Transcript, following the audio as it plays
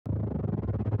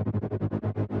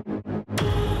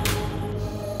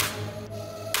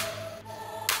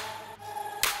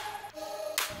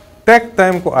Tech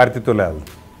time com arte tolel.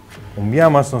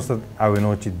 Mas nós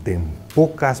avenoci dem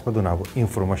poucas para donar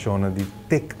informação de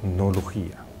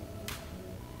tecnologia.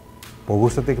 Você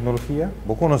gosta de tecnologia?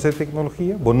 Você conhece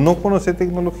tecnologia? Você não conhece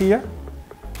tecnologia?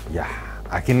 Ya,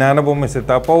 aqui nada vamos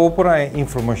setar para operar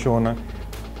informação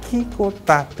que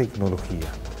é tecnologia.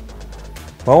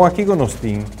 Vamos aqui com nós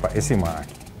tem para esse mar.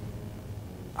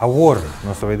 Agora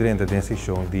nós vamos ver dentro da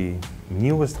seção de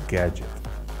newest gadget.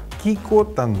 Que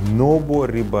é novo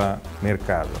riba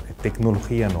mercado, é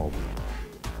tecnologia nova.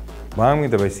 Vamos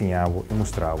então ensinar e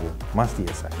mostrar mais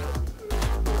dias aí.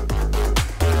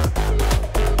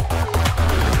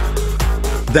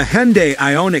 The Hyundai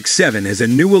Ioniq 7 is a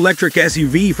new electric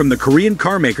SUV from the Korean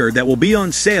carmaker that will be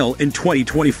on sale in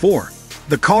 2024.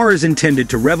 The car is intended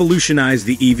to revolutionize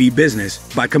the EV business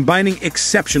by combining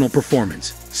exceptional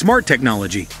performance, smart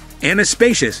technology, and a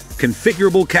spacious,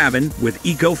 configurable cabin with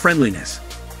eco-friendliness.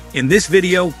 In this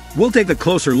video, we'll take a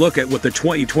closer look at what the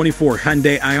 2024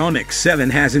 Hyundai Ioniq 7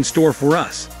 has in store for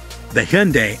us. The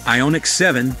Hyundai Ioniq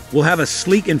 7 will have a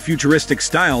sleek and futuristic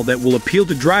style that will appeal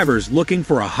to drivers looking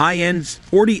for a high-end,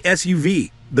 sporty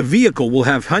SUV. The vehicle will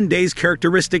have Hyundai's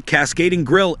characteristic cascading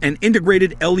grille and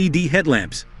integrated LED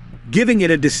headlamps, giving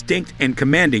it a distinct and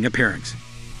commanding appearance.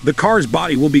 The car's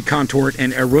body will be contoured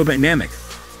and aerodynamic,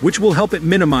 which will help it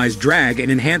minimize drag and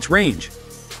enhance range.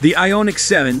 The Ioniq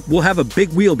 7 will have a big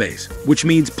wheelbase, which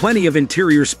means plenty of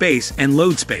interior space and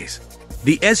load space.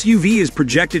 The SUV is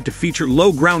projected to feature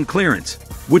low ground clearance,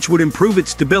 which would improve its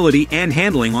stability and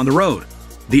handling on the road.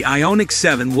 The Ioniq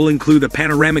 7 will include a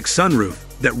panoramic sunroof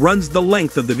that runs the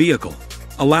length of the vehicle,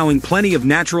 allowing plenty of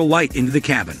natural light into the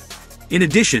cabin. In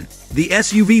addition, the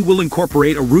SUV will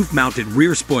incorporate a roof-mounted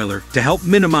rear spoiler to help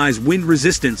minimize wind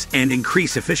resistance and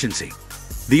increase efficiency.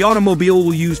 The automobile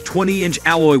will use 20-inch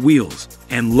alloy wheels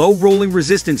and low rolling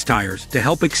resistance tires to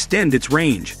help extend its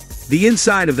range. The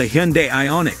inside of the Hyundai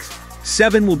Ioniq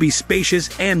 7 will be spacious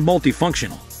and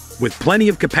multifunctional, with plenty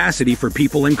of capacity for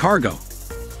people and cargo.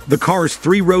 The car's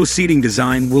 3-row seating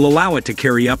design will allow it to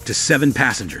carry up to 7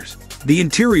 passengers. The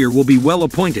interior will be well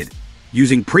appointed,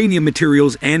 using premium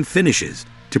materials and finishes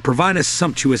to provide a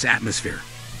sumptuous atmosphere.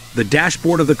 The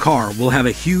dashboard of the car will have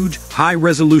a huge,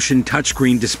 high-resolution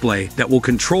touchscreen display that will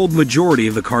control the majority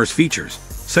of the car's features,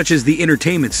 such as the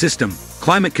entertainment system,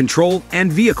 climate control,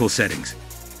 and vehicle settings.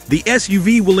 The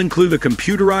SUV will include a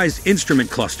computerized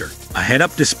instrument cluster, a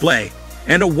head-up display,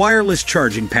 and a wireless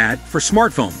charging pad for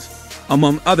smartphones,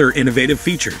 among other innovative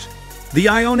features. The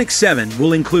Ioniq 7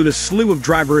 will include a slew of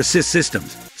driver assist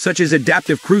systems, such as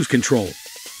adaptive cruise control,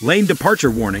 lane departure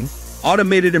warning,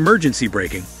 automated emergency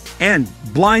braking, and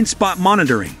blind spot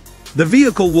monitoring. The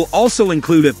vehicle will also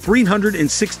include a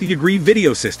 360-degree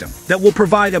video system that will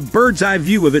provide a bird's-eye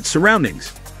view of its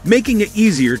surroundings, making it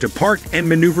easier to park and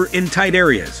maneuver in tight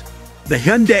areas. The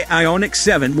Hyundai Ioniq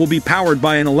 7 will be powered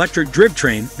by an electric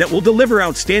drivetrain that will deliver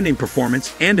outstanding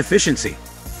performance and efficiency.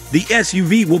 The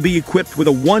SUV will be equipped with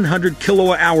a 100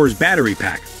 kWh battery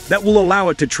pack that will allow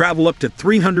it to travel up to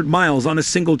 300 miles on a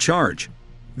single charge.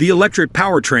 The electric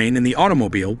powertrain in the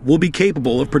automobile will be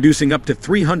capable of producing up to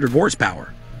 300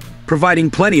 horsepower, providing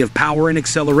plenty of power and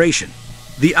acceleration.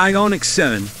 The Ioniq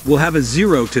 7 will have a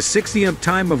 0 to 60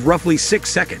 time of roughly 6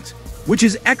 seconds, which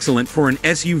is excellent for an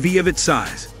SUV of its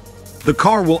size. The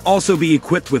car will also be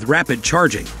equipped with rapid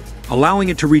charging, allowing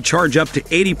it to recharge up to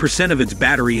 80% of its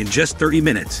battery in just 30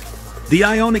 minutes. The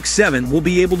Ioniq 7 will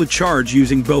be able to charge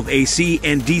using both AC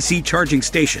and DC charging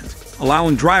stations,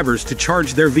 allowing drivers to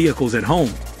charge their vehicles at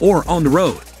home or on the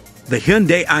road. The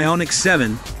Hyundai Ioniq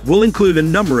 7 will include a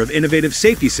number of innovative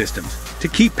safety systems to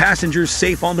keep passengers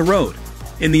safe on the road.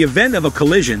 In the event of a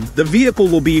collision, the vehicle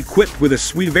will be equipped with a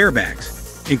suite of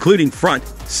airbags, including front,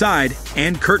 side,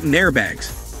 and curtain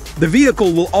airbags. The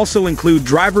vehicle will also include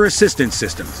driver assistance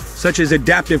systems, such as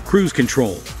adaptive cruise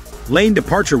control, lane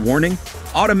departure warning,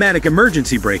 automatic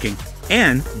emergency braking,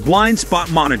 and blind spot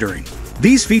monitoring.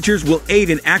 These features will aid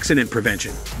in accident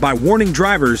prevention by warning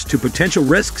drivers to potential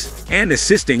risks and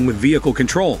assisting with vehicle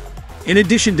control. In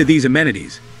addition to these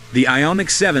amenities, the Ioniq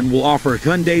 7 will offer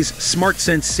Hyundai's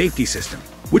SmartSense safety system,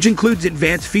 which includes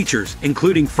advanced features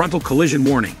including frontal collision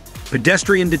warning,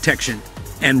 pedestrian detection,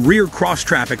 and rear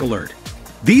cross-traffic alert.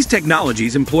 These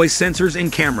technologies employ sensors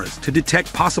and cameras to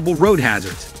detect possible road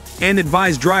hazards and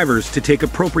advise drivers to take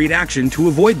appropriate action to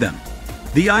avoid them.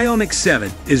 The Ioniq 7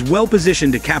 is well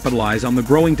positioned to capitalize on the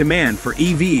growing demand for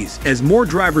EVs as more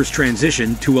drivers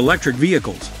transition to electric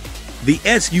vehicles. The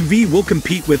SUV will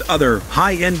compete with other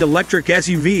high-end electric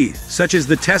SUVs such as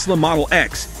the Tesla Model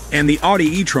X and the Audi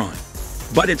e-tron,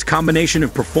 but its combination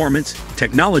of performance,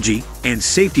 technology, and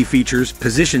safety features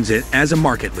positions it as a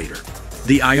market leader.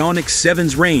 The Ioniq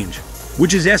 7's range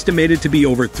which is estimated to be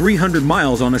over 300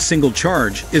 miles on a single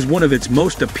charge, is one of its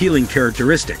most appealing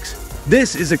characteristics.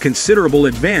 This is a considerable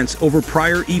advance over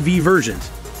prior EV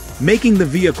versions, making the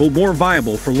vehicle more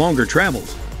viable for longer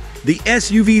travels. The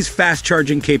SUV's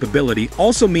fast-charging capability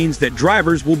also means that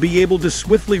drivers will be able to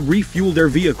swiftly refuel their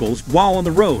vehicles while on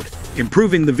the road,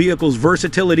 improving the vehicle's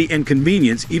versatility and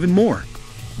convenience even more.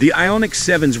 The Ioniq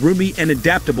 7's roomy and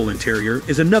adaptable interior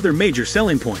is another major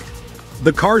selling point.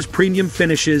 The car's premium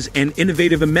finishes and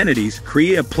innovative amenities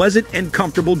create a pleasant and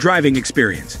comfortable driving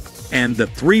experience, and the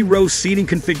 3-row seating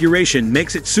configuration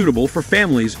makes it suitable for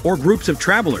families or groups of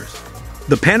travelers.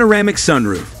 The panoramic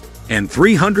sunroof and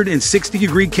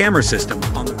 360-degree camera system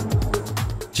on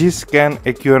the... G-scan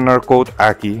e QR code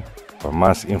aqui para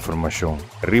mais informação.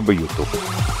 Arriba YouTube.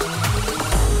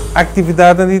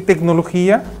 Atividade de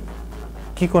tecnologia.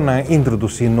 Kiko na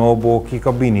introduzir novo,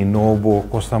 kiko bini novo,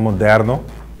 costa moderno.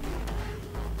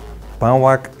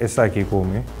 Panwak está aqui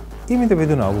comigo. E me deve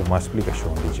dar alguma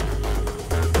explicação de jeito.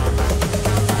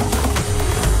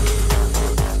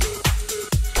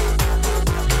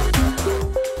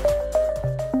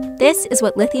 This is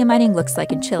what lithium mining looks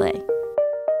like in Chile.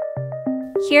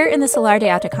 Here in the Salar de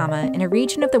Atacama, in a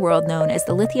region of the world known as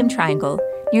the Lithium Triangle,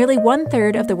 nearly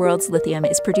 1/3 of the world's lithium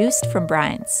is produced from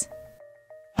brines.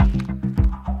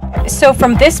 So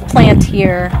from this plant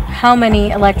here, how many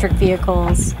electric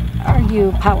vehicles are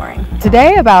you powering?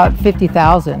 Today, about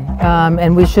 50,000,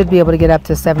 and we should be able to get up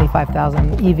to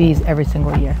 75,000 EVs every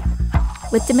single year.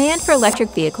 With demand for electric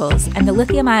vehicles and the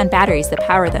lithium-ion batteries that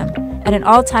power them at an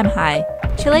all-time high,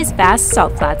 Chile's vast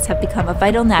salt flats have become a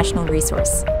vital national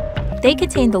resource. They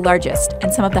contain the largest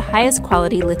and some of the highest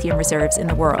quality lithium reserves in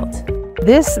the world.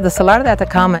 The Salar de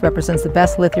Atacama represents the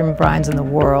best lithium brines in the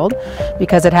world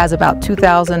because it has about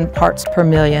 2,000 parts per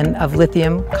million of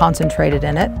lithium concentrated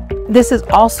in it. This is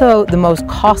also the most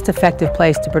cost-effective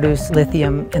place to produce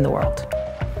lithium in the world.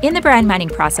 In the brine mining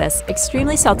process,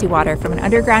 extremely salty water from an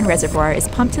underground reservoir is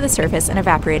pumped to the surface and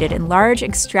evaporated in large,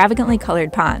 extravagantly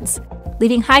colored ponds,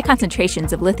 leaving high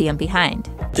concentrations of lithium behind.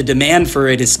 The demand for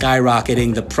it is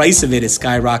skyrocketing, the price of it is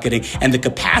skyrocketing, and the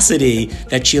capacity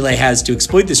that Chile has to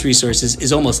exploit these resources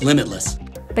is almost limitless.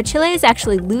 But Chile is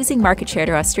actually losing market share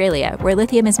to Australia, where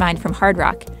lithium is mined from hard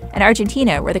rock, and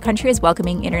Argentina, where the country is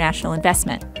welcoming international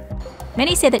investment.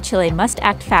 Many say that Chile must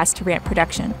act fast to ramp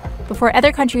production before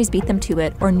other countries beat them to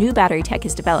it or new battery tech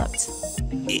is developed.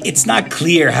 It's not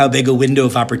clear how big a window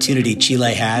of opportunity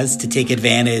Chile has to take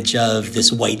advantage of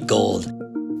this white gold.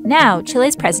 Now,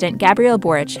 Chile's president, Gabriel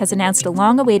Boric, has announced a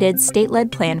long-awaited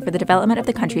state-led plan for the development of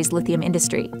the country's lithium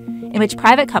industry, in which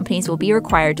private companies will be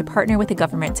required to partner with the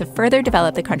government to further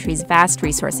develop the country's vast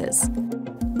resources.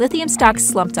 Lithium stocks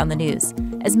slumped on the news,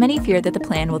 as many fear that the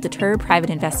plan will deter private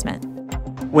investment.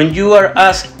 When you are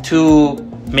asked to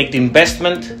make the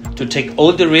investment, to take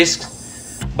all the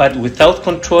risks, but without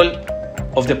control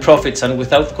of the profits and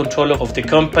without control of the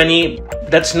company,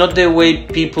 that's not the way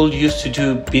people used to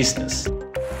do business.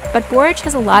 But Boric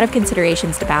has a lot of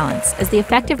considerations to balance, as the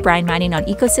effect of brine mining on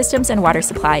ecosystems and water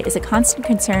supply is a constant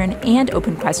concern and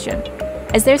open question,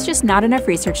 as there's just not enough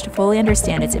research to fully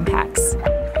understand its impacts.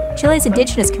 Chile's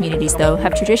indigenous communities, though,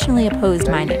 have traditionally opposed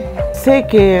mining. Sé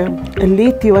que el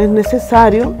litio es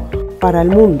necesario para el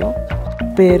mundo,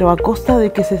 pero a costa de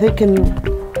que se sequen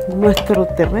nuestro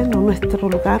terreno, nuestro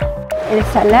lugar. El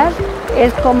salar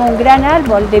es como un gran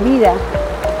árbol de vida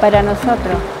para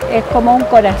nosotros, es como un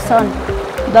corazón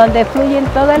donde fluyen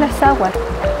todas las aguas,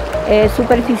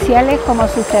 superficiales como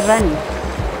subterráneas.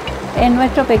 Es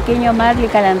nuestro pequeño mar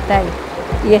Licalantay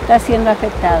y está siendo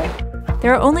afectado.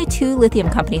 There are only 2 lithium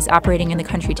companies operating in the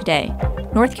country today: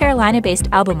 North Carolina-based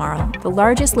Albemarle, the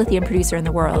largest lithium producer in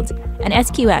the world, and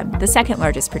SQM, the second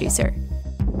largest producer.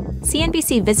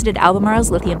 CNBC visited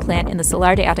Albemarle's lithium plant in the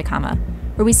Salar de Atacama,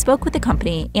 where we spoke with the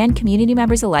company and community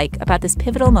members alike about this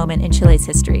pivotal moment in Chile's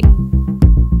history.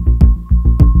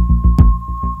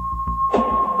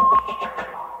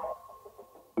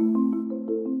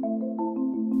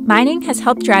 Mining has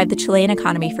helped drive the Chilean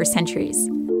economy for centuries.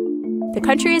 The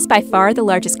country is by far the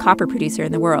largest copper producer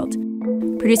in the world,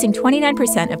 producing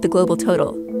 29% of the global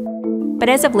total. But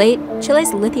as of late,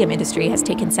 Chile's lithium industry has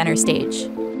taken center stage.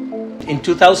 In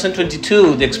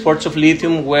 2022, the exports of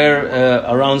lithium were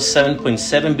around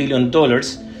 $7.7 billion,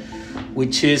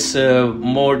 which is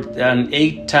more than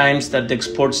 8 times that the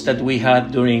exports that we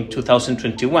had during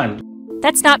 2021.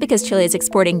 That's not because Chile is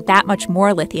exporting that much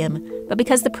more lithium, but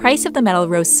because the price of the metal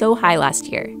rose so high last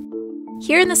year.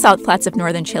 Here in the salt flats of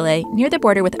northern Chile, near the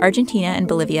border with Argentina and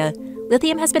Bolivia,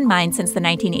 lithium has been mined since the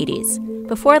 1980s,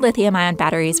 before lithium-ion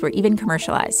batteries were even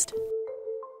commercialized.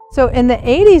 So in the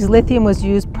 80s, lithium was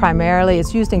used primarily,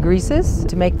 it's used in greases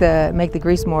to make the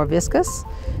grease more viscous.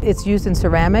 It's used in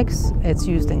ceramics, it's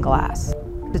used in glass.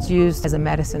 It's used as a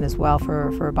medicine as well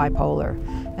for bipolar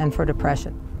and for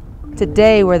depression.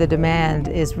 Today, where the demand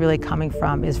is really coming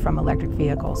from is from electric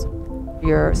vehicles.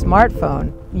 Your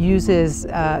smartphone uses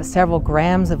several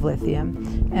grams of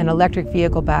lithium. An electric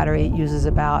vehicle battery uses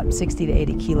about 60 to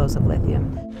 80 kilos of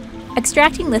lithium.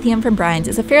 Extracting lithium from brines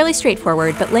is a fairly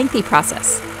straightforward but lengthy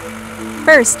process.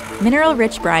 First,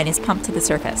 mineral-rich brine is pumped to the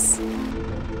surface.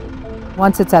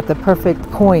 Once it's at the perfect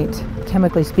point,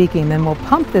 chemically speaking, then we'll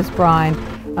pump this brine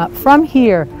from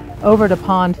here over to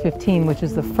pond 15, which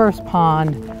is the first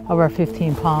pond of our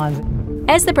 15 ponds.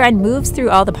 As the brine moves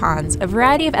through all the ponds, a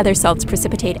variety of other salts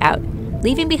precipitate out,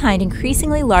 leaving behind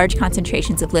increasingly large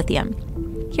concentrations of lithium.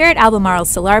 Here at Albemarle's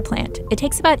Salar plant, it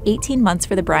takes about 18 months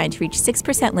for the brine to reach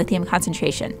 6% lithium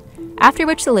concentration, after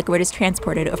which the liquid is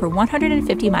transported over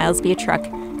 150 miles via truck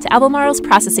to Albemarle's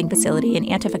processing facility in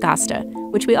Antofagasta,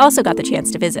 which we also got the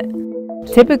chance to visit.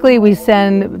 Typically, we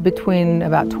send between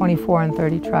about 24 and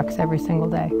 30 trucks every single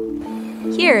day.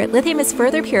 Here, lithium is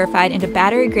further purified into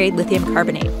battery-grade lithium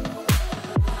carbonate.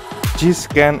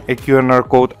 Scan e QR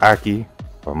code aqui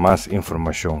para mais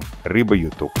informação. Arriba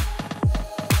YouTube.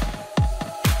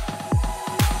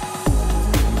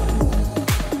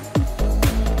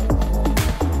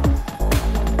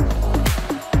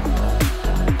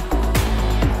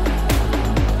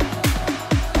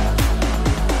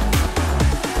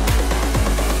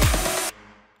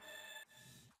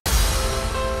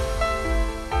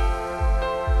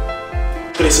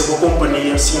 Crescer uma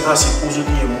companhia sem fazer uso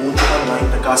de muito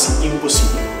online é quase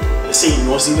impossível. E sem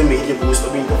nós de mídia busca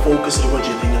bem para focus em o que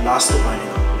tem na last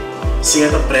line. Se é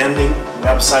branding,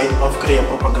 website ou criar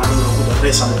propaganda para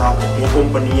apresentar uma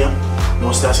companhia,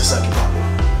 nós temos aqui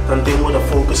para. Tanto temos a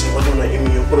focus em o que é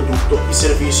meu produto e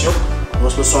serviço,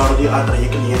 nós nos sorte a atrair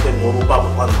cliente novo para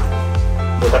o online.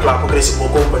 Então, claro, para crescer uma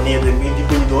companhia de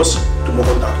 2022, toma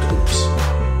contato com nós.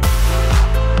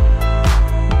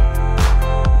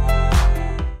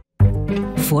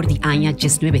 Ford Anja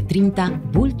 1930,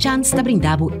 Bulchan está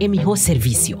brindando o melhor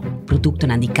serviço. Produto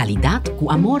de qualidade com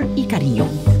amor e carinho.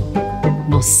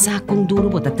 Nos saca duro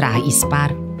para trazer e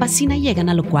spar, para assim chegar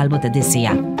na qual você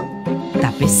deseja.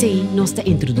 TPC nos está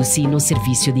introduzindo o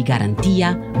serviço de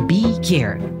garantia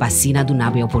B-Care, para assim dar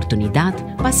uma oportunidade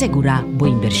para assegurar boa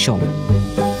inversão.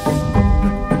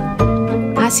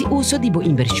 Faça uso de boa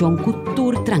inversão com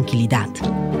toda tranquilidade.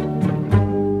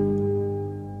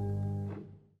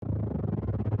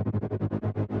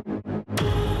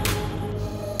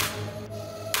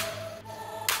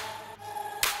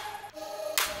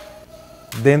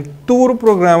 Dentro do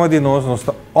programa de nós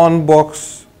está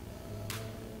unbox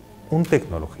uma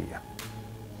tecnologia.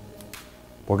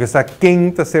 Porque está quem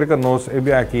está cerca de nós,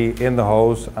 é aqui in the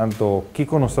house, então que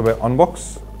nós está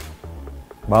unbox,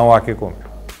 vamos aqui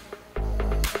comigo.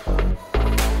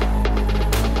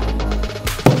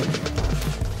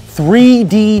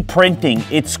 3D printing,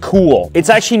 it's cool. It's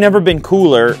actually never been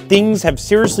cooler. Things have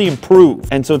seriously improved.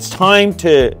 And so it's time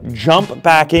to jump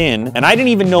back in. And I didn't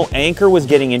even know Anker was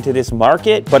getting into this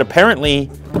market, but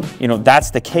apparently, you know, that's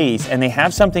the case. And they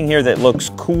have something here that looks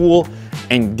cool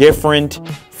and different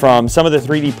from some of the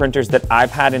 3D printers that I've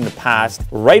had in the past.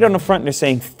 Right on the front, they're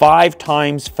saying 5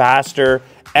 times faster,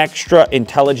 extra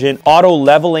intelligent, auto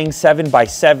leveling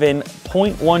 7x7,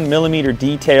 0.1 millimeter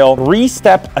detail,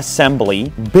 3-step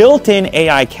assembly, built-in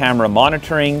AI camera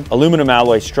monitoring, aluminum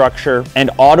alloy structure,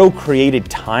 and auto-created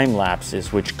time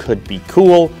lapses, which could be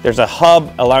cool. There's a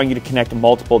hub allowing you to connect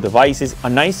multiple devices, a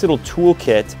nice little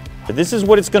toolkit. But this is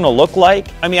what it's gonna look like.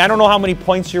 I mean, I don't know how many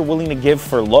points you're willing to give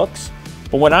for looks,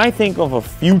 but when I think of a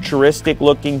futuristic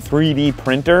looking 3D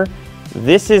printer,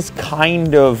 this is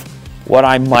kind of what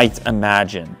I might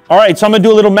imagine. All right, so I'm gonna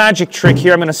do a little magic trick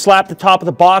here. I'm gonna slap the top of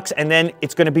the box and then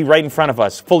it's gonna be right in front of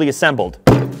us, fully assembled.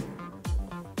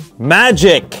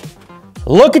 Magic!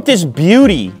 Look at this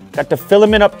beauty. Got the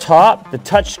filament up top, the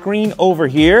touch screen over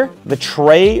here, the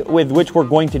tray with which we're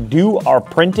going to do our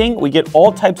printing. We get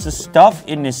all types of stuff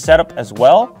in this setup as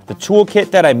well. The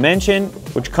toolkit that I mentioned,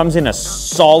 which comes in a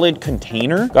solid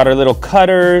container. Got our little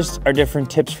cutters, our different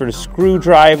tips for the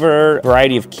screwdriver,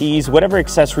 variety of keys, whatever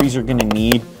accessories you're gonna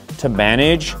need to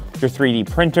manage your 3D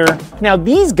printer. Now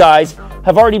these guys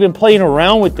have already been playing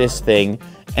around with this thing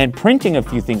and printing a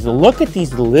few things. Look at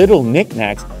these little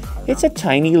knickknacks. It's a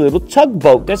tiny little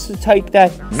tugboat. That's the type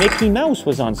that Mickey Mouse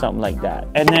was on, something like that.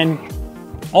 And then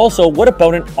also, what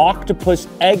about an octopus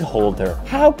egg holder?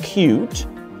 How cute.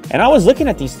 And I was looking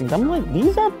at these things, I'm like,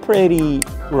 these are pretty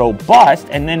robust.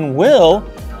 And then Will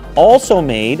also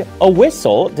made a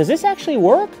whistle. Does this actually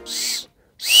work?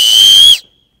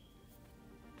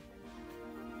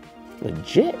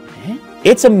 legit, man.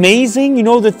 It's amazing, you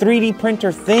know, the 3D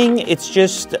printer thing, it's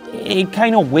just, it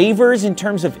kind of wavers in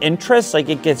terms of interest, like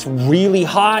it gets really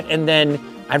hot, and then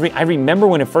I remember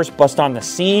when it first bust on the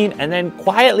scene, and then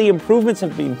quietly improvements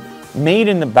have been made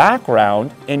in the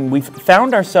background, and we've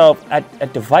found ourselves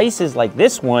at devices like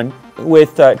this one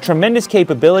with tremendous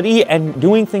capability and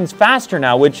doing things faster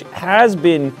now, which has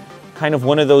been kind of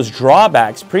one of those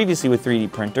drawbacks previously with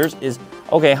 3D printers is,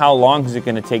 okay, how long is it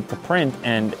going to take to print?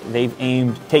 And they've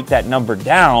aimed to take that number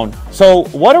down. So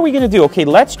what are we going to do? Okay,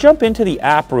 let's jump into the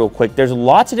app real quick. There's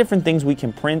lots of different things we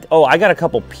can print. Oh, I got a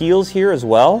couple peels here as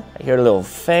well. I hear a little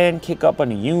fan kick up on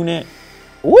the unit.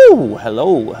 Woo,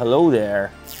 hello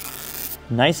there.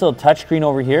 Nice little touchscreen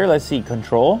over here. Let's see,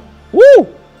 control. Woo!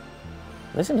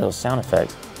 Listen to those sound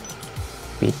effects.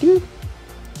 Beep-doop.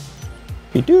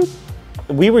 Beep-doop.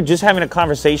 We were just having a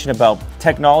conversation about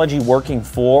technology working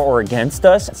for or against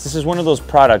us. This is one of those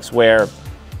products where,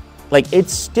 like, it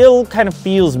still kind of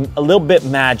feels a little bit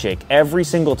magic every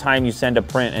single time you send a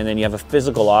print and then you have a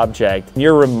physical object.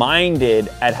 You're reminded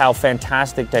at how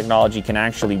fantastic technology can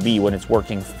actually be when it's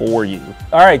working for you.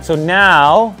 All right, so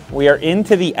now we are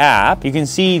into the app. You can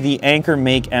see the Anker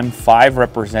Make M5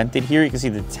 represented here. You can see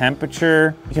the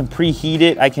temperature. You can preheat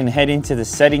it. I can head into the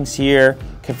settings here,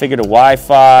 configure the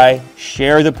Wi-Fi,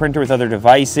 share the printer with other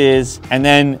devices, and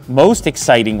then most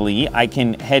excitingly, I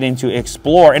can head into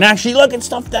Explore and actually look at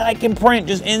stuff that I can print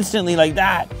just instantly like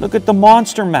that. Look at the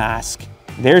monster mask.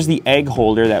 There's the egg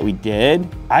holder that we did.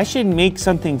 I should make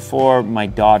something for my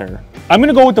daughter. I'm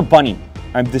gonna go with the bunny.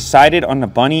 I've decided on the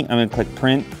bunny. I'm gonna click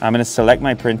print. I'm gonna select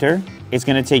my printer. It's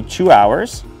gonna take 2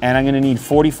 hours, and I'm gonna need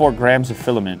 44 grams of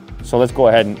filament. So let's go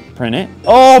ahead and print it.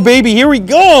 Oh baby, here we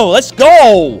go, let's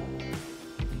go.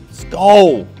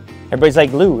 Go! Everybody's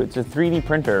like, Lou, it's a 3D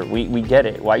printer. We get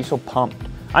it. Why are you so pumped?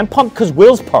 I'm pumped because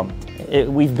Will's pumped.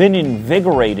 We've been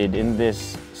invigorated in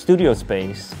this studio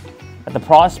space at the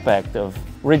prospect of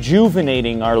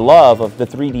rejuvenating our love of the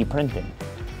 3D printing.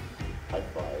 High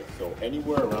five. So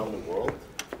anywhere around the world?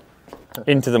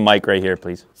 Into the mic right here,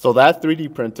 please. So that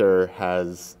 3D printer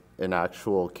has an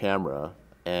actual camera,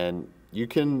 and you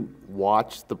can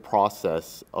watch the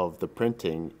process of the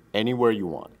printing anywhere you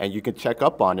want, and you can check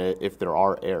up on it if there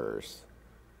are errors.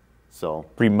 So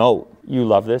remote. You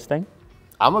love this thing?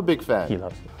 I'm a big fan. He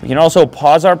loves it. We can also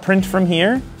pause our print from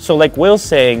here. So like Will's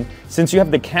saying, since you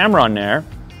have the camera on there,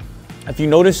 if you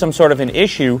notice some sort of an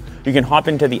issue, you can hop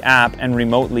into the app and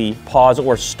remotely pause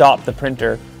or stop the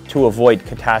printer to avoid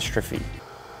catastrophe.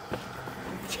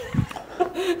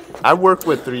 I've worked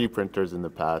with 3D printers in the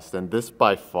past, and this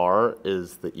by far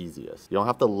is the easiest. You don't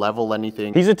have to level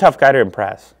anything. He's a tough guy to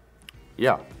impress.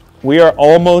 Yeah. We are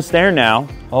almost there now.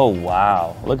 Oh,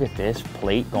 wow. Look at this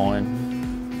plate going.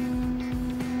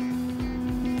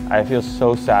 I feel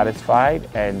so satisfied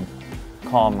and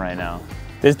calm right now.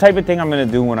 This type of thing I'm gonna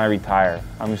do when I retire.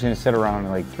 I'm just gonna sit around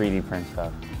and like 3D print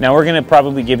stuff. Now we're gonna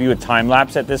probably give you a time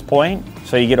lapse at this point,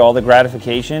 so you get all the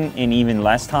gratification in even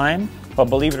less time. But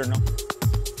believe it or not,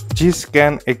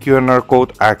 G-scan e QR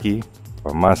code aqui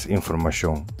para mais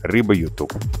informação. Arriba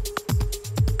YouTube.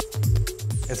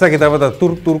 Essa kita pada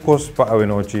turcos pa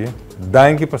avenochi.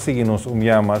 Dain ki pasiginos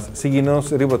umyamas,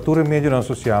 siginos riba ture medio na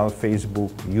social,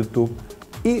 Facebook, YouTube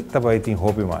e tabaiting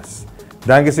hobby mas.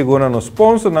 Dain ki siguro no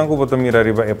sponsor nang kubota mira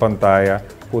riba e pantalla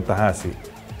putahasi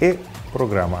e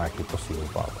programa aqui possível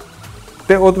pa.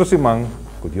 Te outro simang,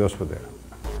 ku Dios poder.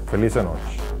 Feliz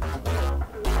noite.